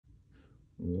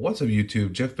What's up,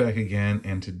 YouTube? Jeff back again,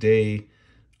 and today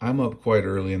I'm up quite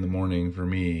early in the morning for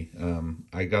me.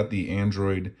 I got the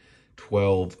Android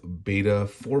 12 Beta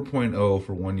 4.0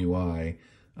 for One UI,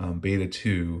 Beta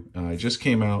 2. It just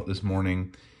came out this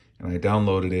morning, and I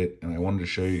downloaded it, and I wanted to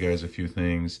show you guys a few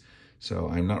things. So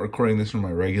I'm not recording this from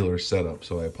my regular setup,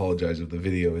 so I apologize if the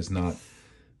video is not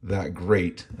that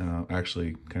great.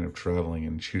 Actually kind of traveling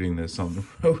and shooting this on the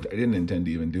road. I didn't intend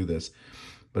to even do this.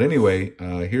 But anyway,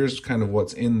 here's kind of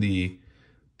what's in the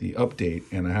update,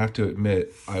 and I have to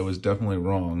admit I was definitely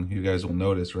wrong. You guys will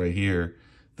notice right here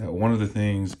that one of the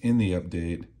things in the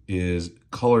update is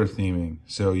color theming.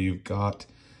 So you've got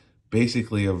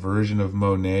basically a version of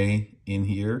Monet in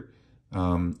here.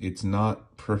 It's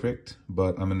not perfect,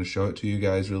 but I'm going to show it to you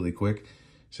guys really quick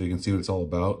so you can see what it's all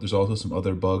about. There's also some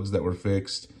other bugs that were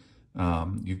fixed.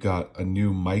 You've got a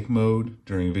new mic mode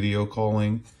during video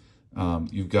calling.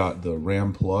 You've got the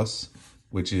RAM Plus,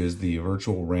 which is the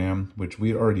virtual RAM, which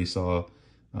we already saw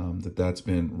that's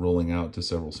been rolling out to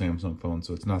several Samsung phones,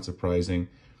 so it's not surprising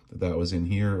that was in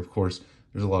here. Of course,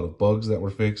 there's a lot of bugs that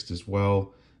were fixed as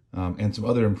well, and some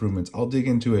other improvements. I'll dig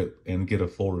into it and get a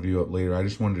full review up later. I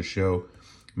just wanted to show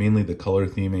mainly the color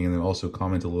theming and then also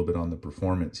comment a little bit on the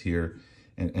performance here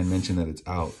and mention that it's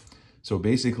out. So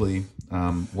basically,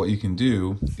 what you can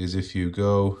do is if you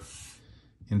go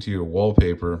into your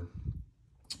wallpaper,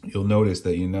 you'll notice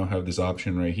that you now have this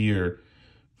option right here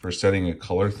for setting a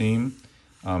color theme.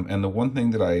 And the one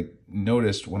thing that I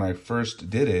noticed when I first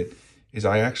did it is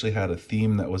I actually had a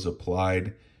theme that was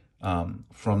applied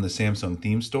from the Samsung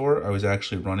theme store. I was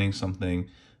actually running something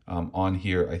on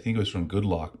here. I think it was from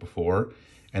GoodLock before.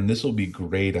 And this will be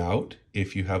grayed out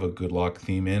if you have a GoodLock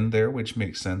theme in there, which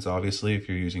makes sense, obviously, if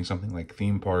you're using something like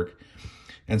Theme Park.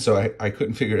 And so I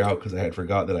couldn't figure it out because I had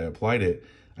forgot that I applied it.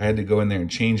 I had to go in there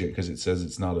and change it because it says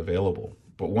it's not available.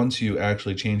 But once you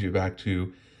actually change it back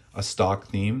to a stock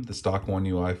theme, the stock One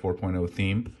UI 4.0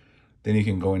 theme, then you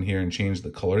can go in here and change the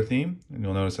color theme. And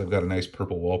you'll notice I've got a nice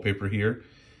purple wallpaper here.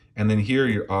 And then here are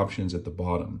your options at the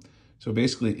bottom. So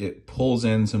basically it pulls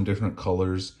in some different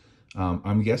colors.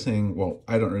 I'm guessing, well,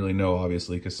 I don't really know,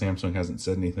 obviously, because Samsung hasn't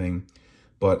said anything,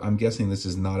 but I'm guessing this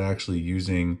is not actually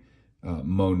using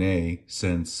Monet,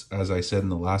 since, as I said in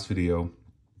the last video,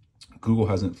 Google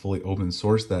hasn't fully open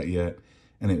sourced that yet,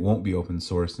 and it won't be open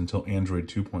sourced until Android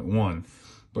 2.1.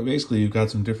 But basically, you've got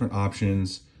some different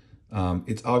options.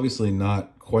 It's obviously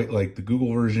not quite like the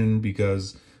Google version,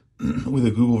 because with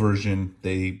the Google version,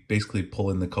 they basically pull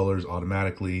in the colors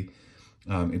automatically.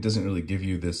 It doesn't really give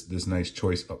you this nice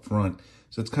choice up front.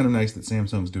 So it's kind of nice that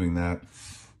Samsung's doing that.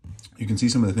 You can see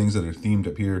some of the things that are themed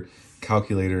up here,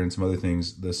 calculator and some other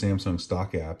things, the Samsung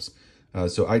stock apps.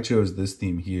 So I chose this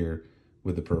theme here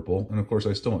with the purple. And of course,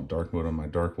 I still want dark mode on my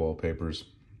dark wallpapers.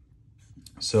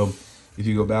 So if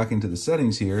you go back into the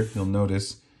settings here, you'll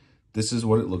notice this is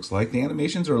what it looks like. The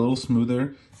animations are a little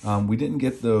smoother. We didn't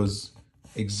get those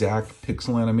exact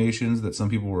pixel animations that some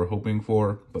people were hoping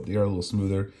for, but they are a little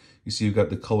smoother. You see you've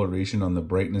got the coloration on the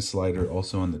brightness slider,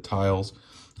 also on the tiles.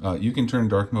 You can turn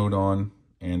dark mode on,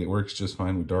 and it works just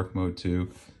fine with dark mode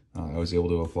too. I was able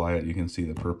to apply it. You can see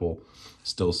the purple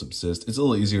still subsist. It's a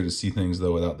little easier to see things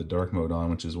though without the dark mode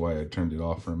on, which is why I turned it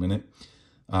off for a minute.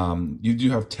 You do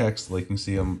have text, like you can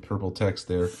see purple text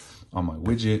there on my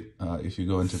widget. If you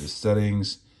go into the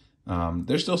settings,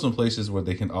 there's still some places where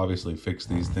they can obviously fix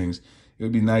these things. It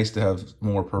would be nice to have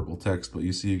more purple text, but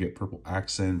you see you get purple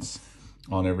accents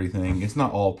on everything. It's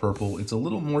not all purple. It's a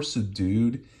little more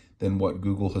subdued than what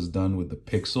Google has done with the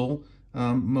Pixel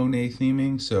Monet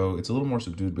theming, so it's a little more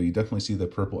subdued, but you definitely see the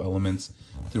purple elements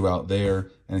throughout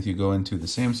there. And if you go into the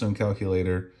Samsung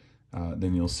calculator,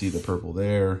 then you'll see the purple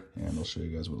there, and I'll show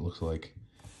you guys what it looks like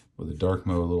with the dark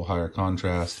mode, a little higher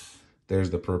contrast. There's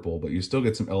the purple, but you still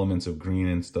get some elements of green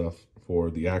and stuff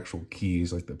for the actual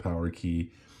keys, like the power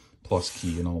key, plus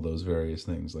key, and all those various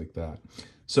things like that.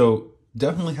 So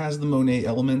definitely has the Monet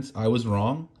elements. I was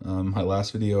wrong. My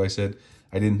last video I said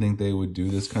I didn't think they would do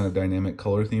this kind of dynamic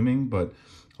color theming, but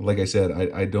like I said,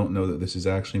 I don't know that this is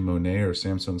actually Monet or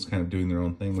Samsung's kind of doing their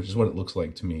own thing, which is what it looks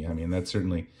like to me. I mean, that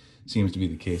certainly seems to be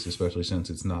the case, especially since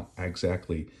it's not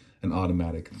exactly an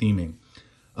automatic theming.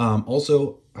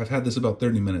 Also, I've had this about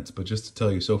 30 minutes, but just to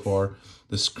tell you so far,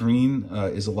 the screen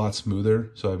is a lot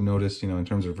smoother. So I've noticed, in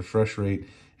terms of refresh rate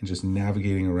and just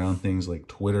navigating around things like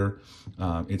Twitter,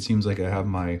 it seems like I have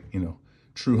my,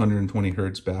 true 120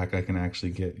 hertz back. I can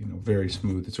actually get, very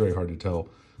smooth. It's very hard to tell,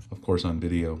 of course, on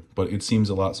video, but it seems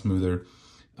a lot smoother.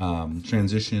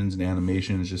 Transitions and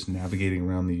animations, just navigating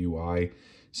around the UI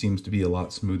seems to be a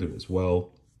lot smoother as well,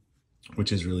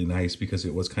 which is really nice because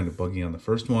it was kind of buggy on the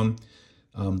first one.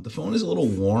 The phone is a little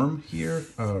warm here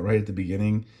right at the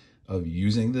beginning of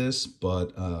using this,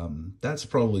 but that's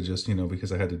probably just,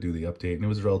 because I had to do the update, and it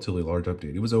was a relatively large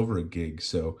update. It was over a gig,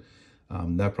 so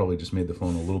that probably just made the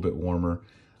phone a little bit warmer.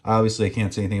 Obviously, I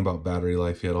can't say anything about battery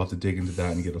life yet. I'll have to dig into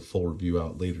that and get a full review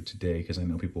out later today, because I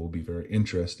know people will be very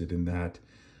interested in that,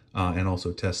 and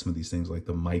also test some of these things like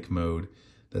the mic mode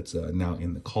that's now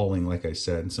in the calling, like I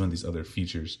said, and some of these other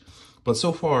features. But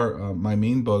so far, my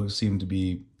main bugs seem to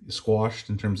be squashed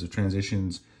in terms of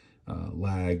transitions,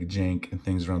 lag, jank, and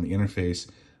things around the interface.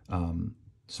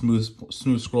 Smooth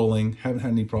scrolling. Haven't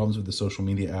had any problems with the social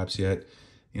media apps yet.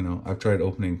 I've tried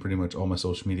opening pretty much all my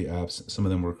social media apps. Some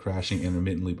of them were crashing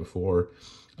intermittently before,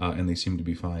 and they seem to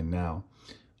be fine now.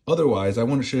 Otherwise, I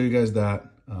want to show you guys that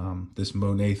this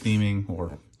Monet theming,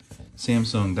 or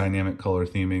Samsung dynamic color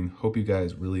theming. Hope you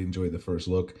guys really enjoyed the first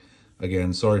look.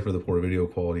 Again, sorry for the poor video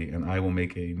quality, and I will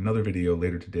make another video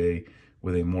later today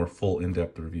with a more full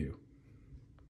in-depth review.